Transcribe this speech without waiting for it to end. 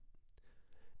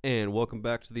And welcome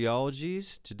back to the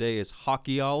Ologies. Today is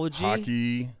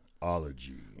HockeyOlogy.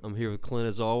 HockeyOlogy. I'm here with Clint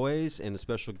as always, and a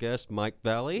special guest, Mike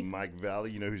Valley. Mike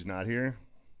Valley, you know who's not here?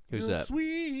 Who's You're that?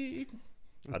 Sweet.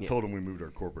 I Yeah. told him we moved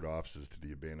our corporate offices to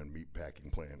the abandoned meat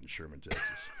packing plant in Sherman,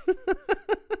 Texas.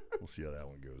 We'll see how that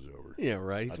one goes over. Yeah,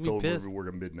 right. He's I gonna told be him pissed. we're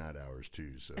working midnight hours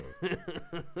too, so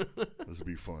this will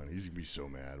be fun. He's gonna be so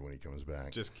mad when he comes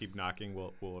back. Just keep knocking.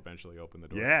 We'll eventually open the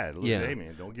door. Yeah. Yeah. Hey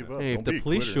man, don't give up. Hey, if Don't the be a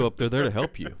police quitter. show up, they're there to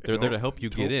help you. They're there to Don't- help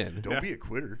you get in. Don't be a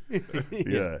quitter.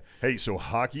 Yeah. Hey, so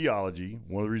HockeyOlogy.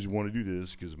 One of the reasons we want to do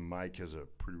this because Mike has a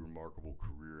pretty remarkable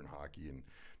career in hockey, and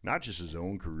not just his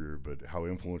own career, but how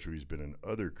influential he's been in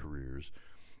other careers.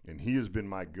 And he has been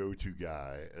my go-to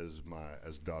guy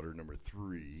as daughter number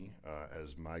 3,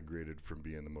 has migrated from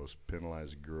being the most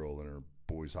penalized girl in her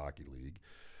boys hockey league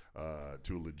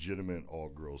to a legitimate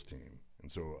all-girls team.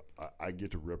 And so I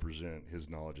get to represent his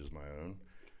knowledge as my own.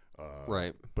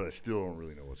 Right. But I still don't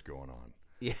really know what's going on.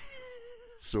 Yeah.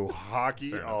 So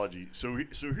HockeyOlogy. So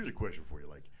here's a question for you.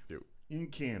 Like in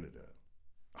Canada,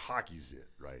 hockey's it,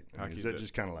 right? I mean, is that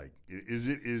just kind of like is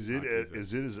it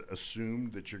as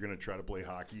assumed that you're going to try to play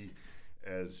hockey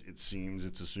as it seems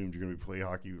it's assumed you're going to play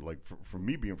hockey? Like for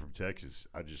me being from Texas,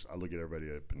 I look at everybody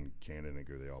up in Canada and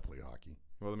go, they all play hockey.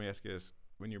 Well, let me ask you this: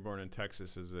 when you're born in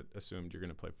Texas, is it assumed you're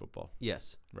going to play football?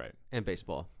 Yes. Right. And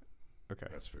baseball. Okay.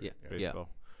 That's fair. Yeah. Baseball.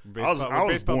 I was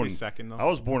Baseball born be second though. I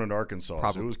was born in Arkansas,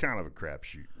 Probably. so it was kind of a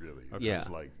crapshoot, really. Okay. Yeah. It was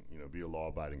like, be a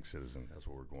law-abiding citizen. That's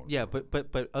what we're going Yeah, for.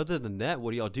 but other than that,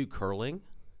 what do y'all do? Curling?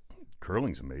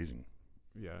 Curling's amazing.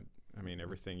 Yeah. I mean,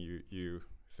 everything you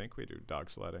think we do: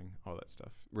 dog sledding, all that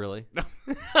stuff. Really?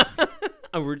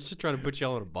 We're just trying to put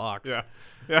y'all in a box.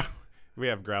 Yeah. We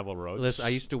have gravel roads. Listen, I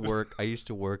used to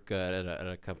work at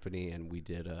a company, and we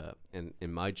did and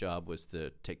my job was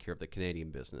to take care of the Canadian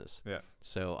business. Yeah.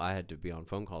 So I had to be on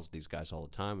phone calls with these guys all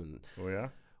the time, and Oh yeah.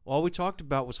 all we talked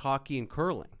about was hockey and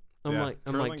curling. I'm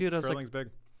like, dude, I was like, curling's big.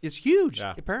 it's huge,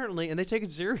 Yeah. apparently, and they take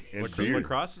it serious. And beer.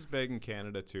 Lacrosse is big in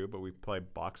Canada too, but we play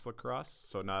box lacrosse,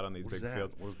 so not on these What is big that?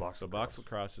 fields. What is box So lacrosse? box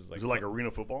lacrosse is like Is it like arena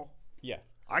football? yeah.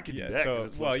 I could Yeah, do that. 'cause so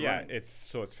it's well, less yeah, running.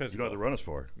 it's You physical. don't have to run as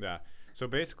far. Yeah. So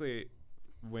basically,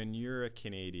 when you're a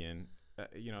Canadian,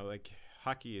 like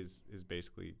hockey is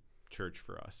basically church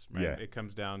for us. Right? Yeah. It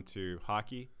comes down to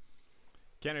hockey.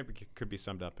 Canada could be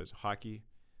summed up as hockey,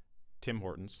 Tim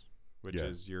Hortons, which Yeah.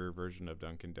 is your version of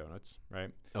Dunkin' Donuts,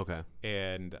 right? Okay.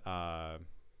 And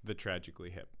the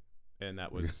Tragically Hip, and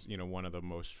that was one of the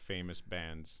most famous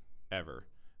bands ever.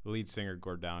 The lead singer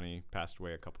Gord Downey passed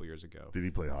away a couple years ago. Did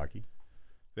he play hockey?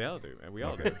 They all do, and we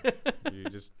all do. You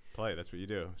just play. That's what you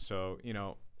do. So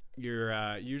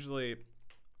you're usually.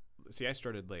 See, I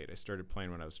started late. I started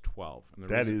playing when I was 12. And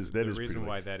That the is reason pretty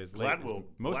why late. that is late.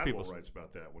 Most Gladwell people writes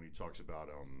about that when he talks about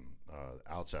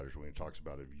outsiders. When he talks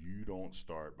about if you don't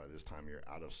start by this time, you're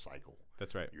out of cycle.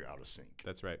 That's right. You're out of sync.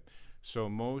 That's right. So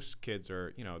most kids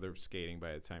are, they're skating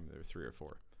by the time they're 3 or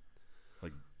 4.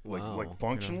 Wow. Like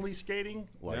functionally skating,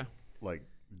 Yeah. like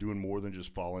doing more than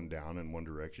just falling down in one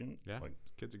direction. Yeah. Like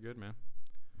Kids are good, man.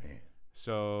 man,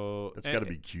 So that's got to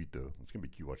be cute though. It's gonna be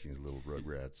cute watching these little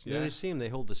rugrats. Yeah, they see them. They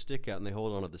hold the stick out, and they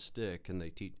hold onto the stick, and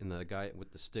and the guy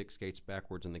with the stick skates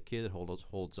backwards, and the kid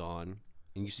holds on,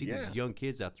 and you see Yeah. these young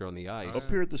kids out there on the ice. Up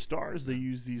here at the Stars, they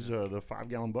use these the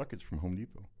 5-gallon buckets from Home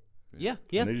Depot. Yeah,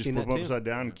 And they just seen flip that them too. upside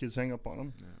down, and kids hang up on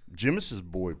them. Jimis's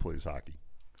boy plays hockey.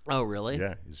 Oh, really?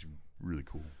 Yeah, he's really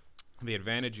cool. The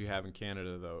advantage you have in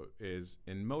Canada, though, is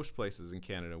in most places in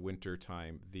Canada, winter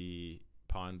time, the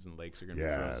ponds and lakes are going to be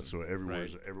Yeah, frozen. so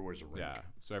everywhere's a rink. Yeah,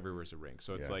 so everywhere's a rink.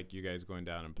 So it's Yeah. like you guys going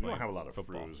down and We playing don't have a lot of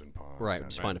football. frozen ponds. Right, down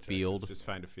just here find in a field. Texas. Just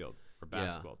find a field. Or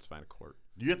basketball, just find a court.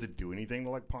 Do you have to do anything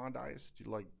to like pond ice? Do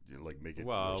you like make it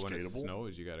Well, more when it skatable?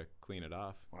 snows, you got to clean it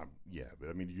off. Yeah, but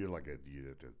I mean, do you have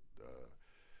to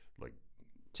like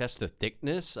Test the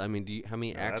thickness. I mean, how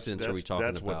many accidents are we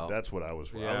talking about? That's what I was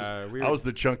for. Yeah, I was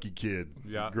the chunky kid.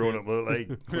 Yeah. growing up. Like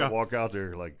Yeah. walk out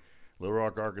there like Little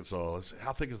Rock, Arkansas.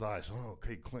 How thick is the ice? Oh,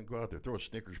 okay, Clint, go out there, throw a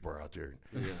Snickers bar out there.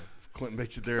 Yeah. If Clint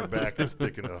makes it there and back, it's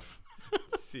thick enough.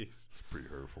 Jeez. It's pretty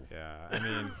hurtful. Yeah, I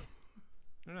mean,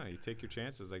 I don't know. You take your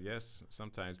chances, I guess,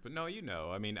 sometimes. But no,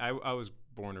 I mean, I was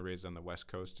born and raised on the West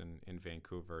Coast in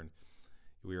Vancouver, and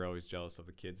we were always jealous of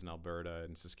the kids in Alberta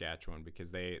and Saskatchewan because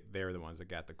they're the ones that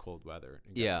got the cold weather.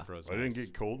 And got Yeah. the frozen I didn't ice.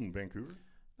 get cold in Vancouver.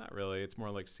 Not really. It's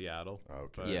more like Seattle. Oh,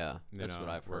 okay. But, Yeah, that's what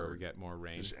I've where heard. we get more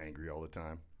rain. Just angry all the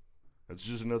time. That's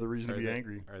just another reason to be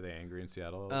angry. Are they angry in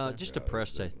Seattle? all the time? Just Yeah,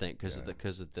 depressed, I they- think, because yeah.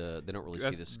 of the they don't really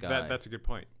see the sky. That's a good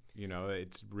point.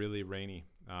 It's really rainy.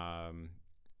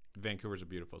 Vancouver's a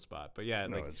beautiful spot, but yeah,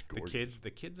 No, like it's the gorgeous.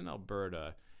 kids in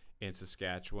Alberta, in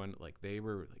Saskatchewan, like they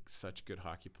were like such good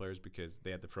hockey players because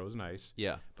they had the frozen ice.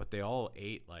 Yeah. But they all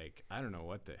ate like I don't know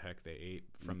what the heck they ate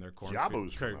from their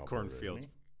Yabo's from Alberta, cornfield.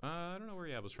 isn't I don't know where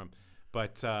Yabo's from,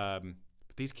 but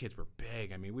these kids were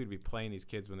big. I mean, we'd be playing these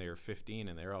kids when they were 15,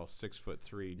 and they're all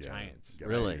 6'3" giants. Got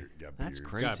Really? got That's beards.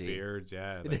 crazy. Got beards,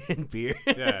 yeah. Like, And beard.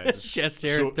 Yeah, just Chest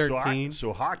hair at 13.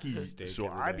 So hockey. Steak So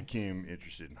every I day. became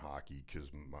interested in hockey because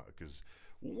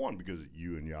one, because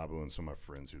you and Yabo and some of my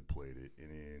friends who'd played it, and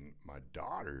then my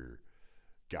daughter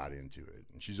got into it,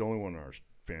 and she's the only one in our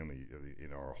family,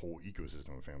 in our whole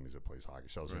ecosystem of families that plays hockey.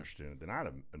 So I was interested in it. Then I had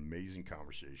an amazing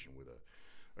conversation with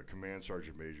a command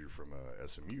sergeant major from a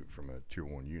SMU, from a Tier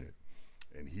 1 unit.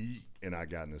 And he and I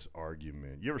got in this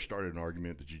argument. You ever started an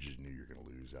argument that you just knew you were going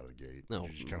to lose out of the gate? No,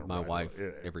 You just kinda my ride wife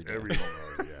it. every day. Every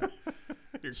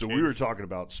yeah. So we were talking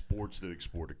about sports that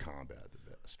export to combat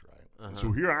the best, right? And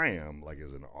so here I am, like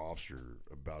as an officer,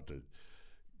 about to,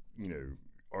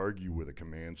 argue with a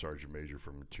command sergeant major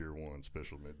from a Tier 1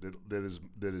 special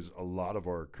that is a lot of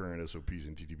our current SOPs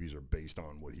and TTPs are based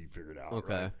on what he figured out.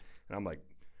 Okay. Right? And I'm like,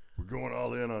 we're going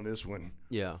all in on this one.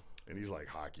 Yeah. And he's like,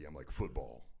 hockey. I'm like,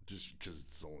 football, just because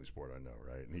it's the only sport I know,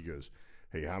 right? And he goes,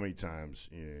 hey, how many times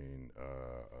in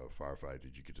a firefight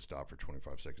did you get to stop for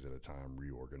 25 seconds at a time,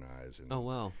 reorganize, and Oh,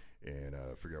 wow. and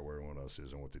figure out where everyone else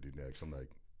is and what to do next? I'm like,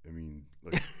 I mean,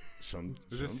 like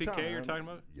Is this CK you're talking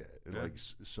about? Yeah, and like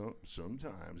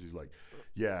sometimes he's like,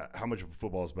 yeah, how much of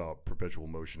football is about perpetual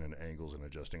motion and angles and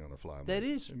adjusting on the fly? That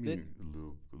is- I mean, a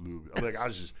little. Like I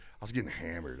was getting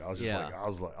hammered. I was just Yeah. like, I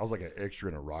was like an extra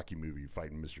in a Rocky movie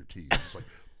fighting Mr. T. Just like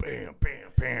bam, bam,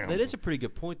 bam. That is a pretty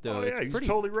good point, though. Oh, yeah, he's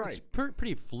totally right. It's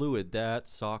pretty fluid, that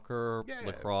soccer, Yeah.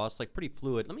 lacrosse, like pretty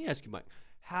fluid. Let me ask you, Mike,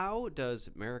 how does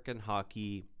American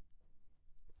hockey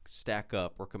stack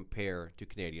up or compare to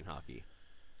Canadian hockey?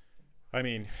 I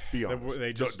mean, Be honest.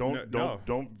 they just don't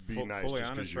be nice. Fully just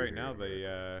 'cause honest, you're right now,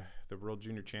 here. the World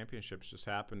Junior Championships just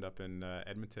happened up in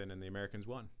Edmonton, and the Americans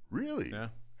won. Really? Yeah.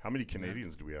 How many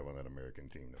Canadians do we have on that American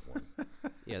team that won?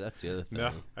 Yeah, that's the other thing.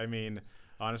 No, I mean,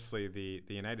 honestly, the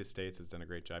United States has done a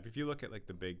great job. If you look at like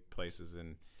the big places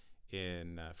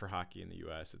in for hockey in the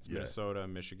U.S., it's Minnesota,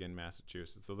 Michigan,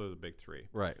 Massachusetts. So those are the big three.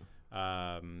 Right.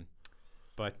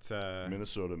 But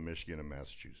Minnesota, Michigan, and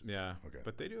Massachusetts. yeah, Okay.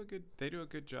 but they do a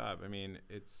good job. I mean,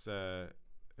 it's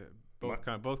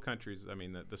both countries. I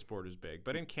mean, the sport is big,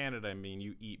 but in Canada, I mean,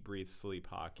 you eat, breathe, sleep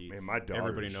hockey. Man, my daughter.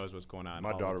 Everybody knows what's going on.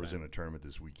 My all the daughter was time. in a tournament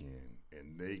this weekend,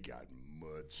 and they got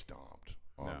mud stomped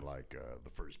on the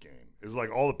first game. It was like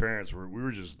all the parents we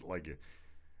were just like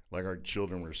our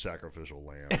children were sacrificial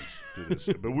lambs to this.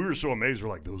 But we were so amazed. We're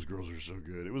like, those girls are so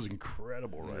good. It was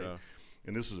incredible, right? Yeah.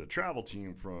 And this was a travel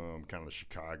team from kind of the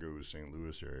Chicago, St.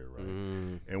 Louis area, right?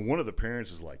 Mm. And one of the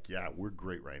parents is like, yeah, we're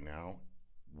great right now.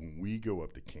 When we go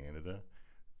up to Canada,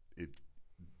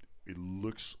 it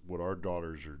looks what our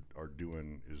daughters are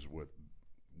doing is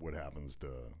what happens to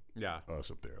us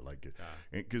up there. Like,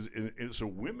 because so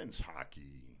women's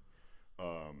hockey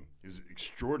is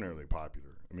extraordinarily popular.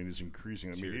 I mean, it's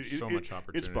increasing. I mean, so much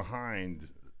opportunity. It's behind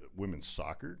women's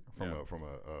soccer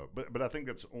but I think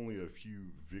that's only a few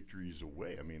victories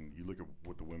away. I mean, you look at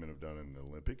what the women have done in the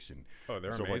Olympics and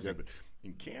they're stuff amazing. like that. But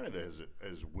in Canada,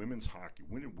 as women's hocky,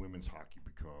 when did women's hockey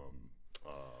become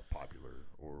popular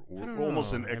or I don't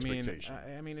almost know. an expectation?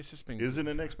 I mean, it's just been. Is it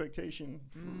an expectation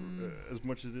for, as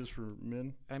much as it is for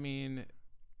men? I mean,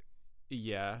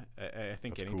 yeah. I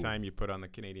think That's anytime you put on the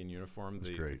Canadian uniform,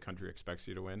 the great. country expects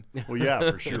you to win. Well,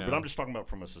 yeah, for sure. You But know. I'm just talking about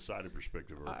from a society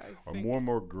perspective. Are think- more and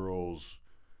more girls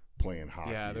playing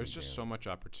hockey? Yeah, there's in just so Canada? much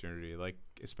opportunity. Like,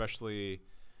 especially,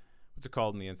 what's it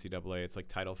called in the NCAA? It's like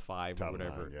Title V or Title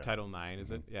whatever. IX, yeah. Title IX,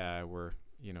 is it? Yeah, where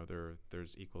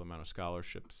there's equal amount of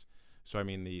scholarships. So I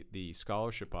mean, the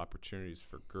scholarship opportunities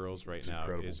for girls right now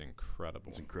is incredible.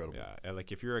 It's incredible. Yeah, and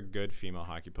like if you're a good female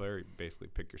hockey player, you basically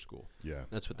pick your school. Yeah.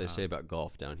 That's what they say about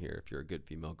golf down here. If you're a good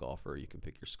female golfer, you can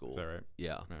pick your school. Is that right?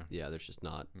 Yeah. Yeah. Yeah, there's just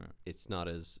not Yeah. it's not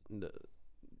as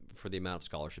for the amount of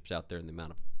scholarships out there and the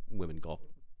amount of women golf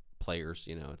players,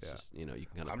 it's just, you can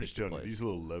kind of I'm pick just your telling you, place. these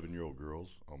little 11-year-old girls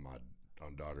on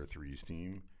daughter 3's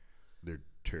team, they're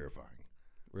terrifying.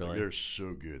 Really? Like, they're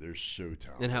so good. They're so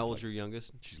talented. And how old's your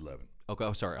youngest? She's 11. Okay,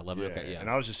 oh, sorry, 11. Okay, yeah. And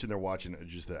I was just sitting there watching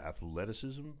just the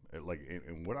athleticism,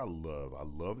 and what I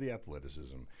love the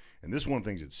athleticism. And this is one of the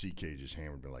things that CK just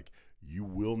hammered me, like, you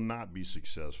will not be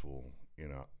successful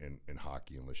in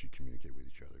hockey unless you communicate with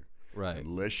each other. Right.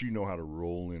 Unless you know how to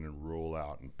roll in and roll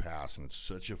out and pass, and it's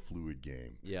such a fluid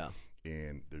game. Yeah.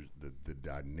 And there's the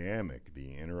dynamic,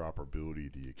 the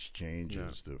interoperability, the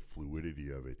exchanges, the fluidity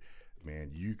of it.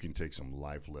 Man, you can take some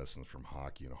life lessons from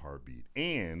hockey in a heartbeat.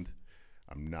 And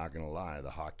I'm not going to lie, the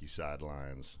hockey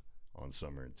sidelines on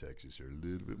summer in Texas are a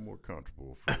little bit more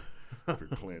comfortable for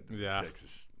Clint in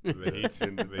Texas. The heat.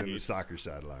 than the soccer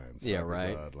sidelines. Yeah,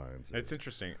 right. Sidelines. It's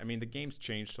interesting. I mean, the game's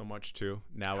changed so much too.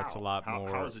 Now it's a lot more.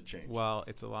 How has it changed? Well,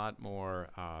 it's a lot more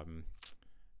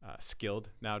skilled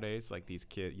nowadays. Like these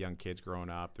young kids growing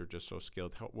up, they're just so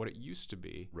skilled. What it used to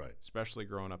be, right? Especially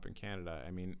growing up in Canada.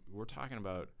 I mean, we're talking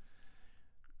about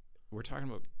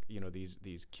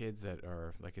these kids that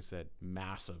are, like I said,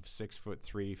 massive, 6'3",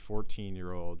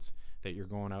 14-year-olds that you're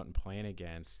going out and playing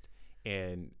against,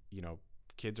 and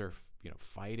kids are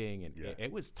fighting, and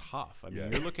it was tough. I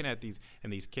mean, you're looking at these,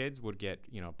 and these kids would get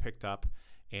picked up,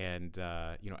 and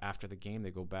after the game they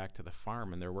go back to the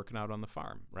farm and they're working out on the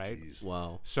farm, right? Jeez.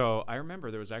 Wow. So I remember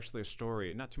there was actually a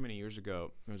story not too many years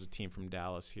ago. There was a team from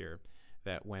Dallas here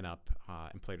that went up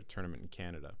and played a tournament in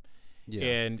Canada. Yeah.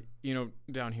 And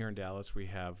down here in Dallas we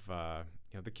have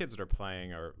the kids that are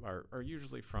playing are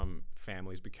usually from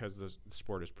families, because the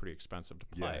sport is pretty expensive to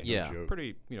play. Yeah.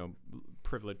 Pretty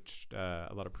privileged, a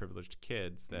lot of privileged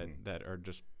kids that are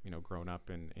just grown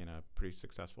up in a pretty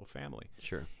successful family.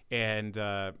 Sure. And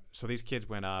so these kids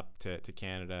went up to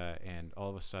Canada, and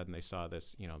all of a sudden they saw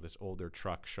this this older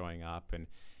truck showing up,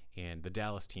 and the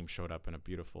Dallas team showed up in a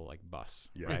beautiful bus,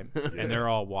 right? And they're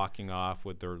all walking off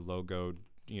with their logo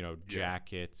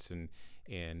jackets and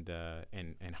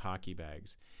hockey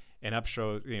bags, and up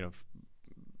shows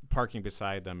parking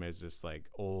beside them is this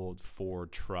old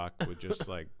Ford truck with just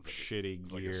shitty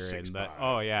gear,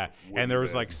 and there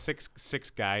was six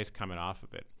guys coming off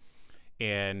of it,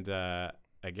 and I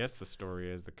guess the story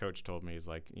is, the coach told me, is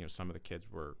some of the kids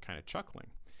were kind of chuckling,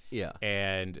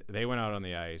 and they went out on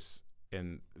the ice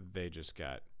and they just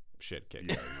got shit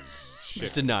kicked.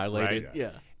 Just annihilated. Right?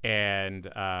 Yeah. And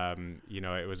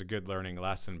it was a good learning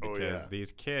lesson, because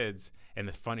these kids, and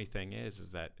the funny thing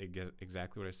is that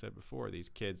exactly what I said before, these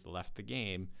kids left the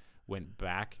game, went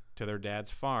back to their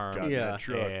dad's farm,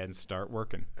 and start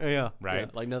working. Yeah. Right? Yeah,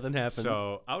 like nothing happened.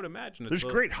 So I would imagine there's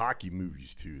great hocky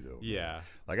movies too, though. Yeah.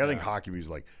 I think hockey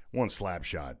movies, one slap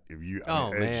shot.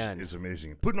 Man, it's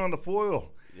amazing. Putting on the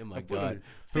foil. Oh my God.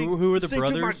 Who are the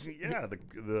brothers?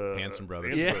 The Hanson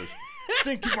brothers.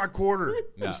 Think to my quarter.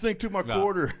 Just think to my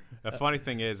quarter. The funny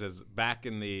thing is back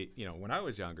in the when I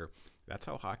was younger, that's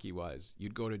how hockey was.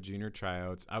 You'd go to junior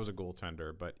tryouts. I was a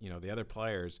goaltender, but the other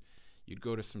players, you'd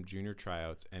go to some junior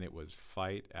tryouts, and it was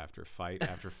fight after fight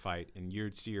after fight, and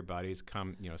you'd see your buddies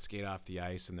come, skate off the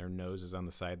ice, and their nose is on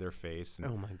the side of their face, and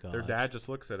oh my God, their dad just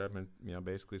looks at them and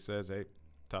basically says, "Hey,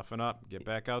 toughen up, get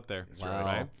back out there." Wow.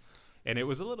 Right? And it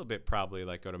was a little bit probably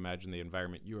I would imagine the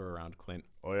environment you were around, Clint.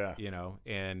 Oh yeah.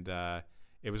 And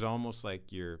it was almost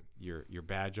like your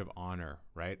badge of honor,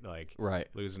 right?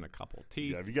 Losing a couple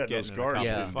teeth. Yeah, if you got no scars, you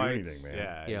didn't do anything, man.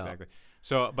 Yeah, exactly.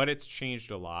 So, but it's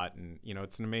changed a lot, and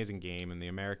it's an amazing game, and the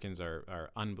Americans are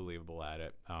unbelievable at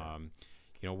it.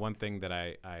 One thing that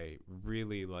I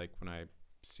really like when I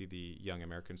see the young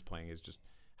Americans playing is just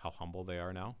how humble they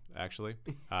are now, actually,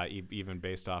 even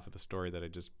based off of the story that I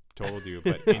just told you.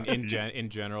 But in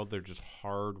general, they're just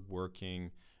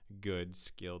hard-working, good,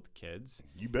 skilled kids.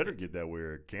 You better get that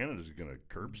where Canada's going to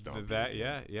curb stomp that.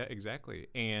 Yeah, exactly.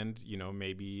 And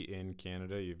maybe in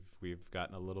Canada, we've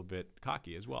gotten a little bit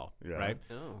cocky as well, right?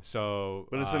 Oh. So,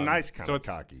 but it's a nice kind of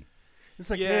cocky. It's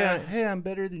like, hey, I'm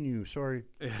better than you. Sorry.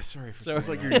 Yeah, sorry for saying that. It's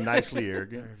like you're nicely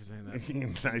arrogant. Sorry for saying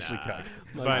that. Nicely cocky.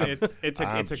 But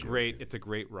it's a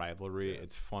great rivalry.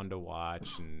 It's fun to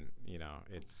watch, and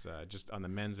it's just on the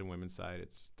men's and women's side.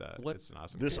 It's just it's an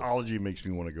awesome. This ology makes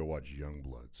me want to go watch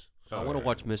Youngbloods. I want to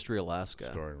watch Mystery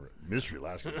Alaska. Mystery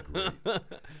Alaska is great.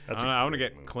 I want to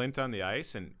get Clint on the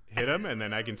ice and hit him, and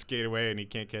then I can skate away, and he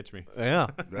can't catch me. Yeah,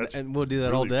 and we'll do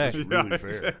that all day. That's really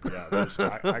fair. Yeah,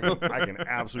 I can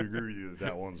absolutely agree with you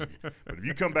that one's. But if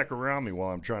you come back around me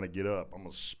while I'm trying to get up, I'm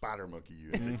gonna spider monkey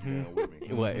you and take you down with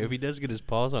me. Wait, if he does get his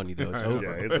paws on you, though, it's over.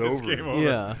 Yeah, it's over. Game over.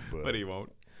 Yeah, but he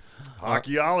won't.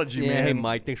 HockeyOlogy, man. Yeah, hey,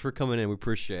 Mike, thanks for coming in. We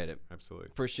appreciate it. Absolutely.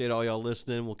 Appreciate all y'all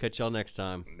listening. We'll catch y'all next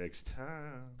time. Next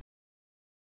time.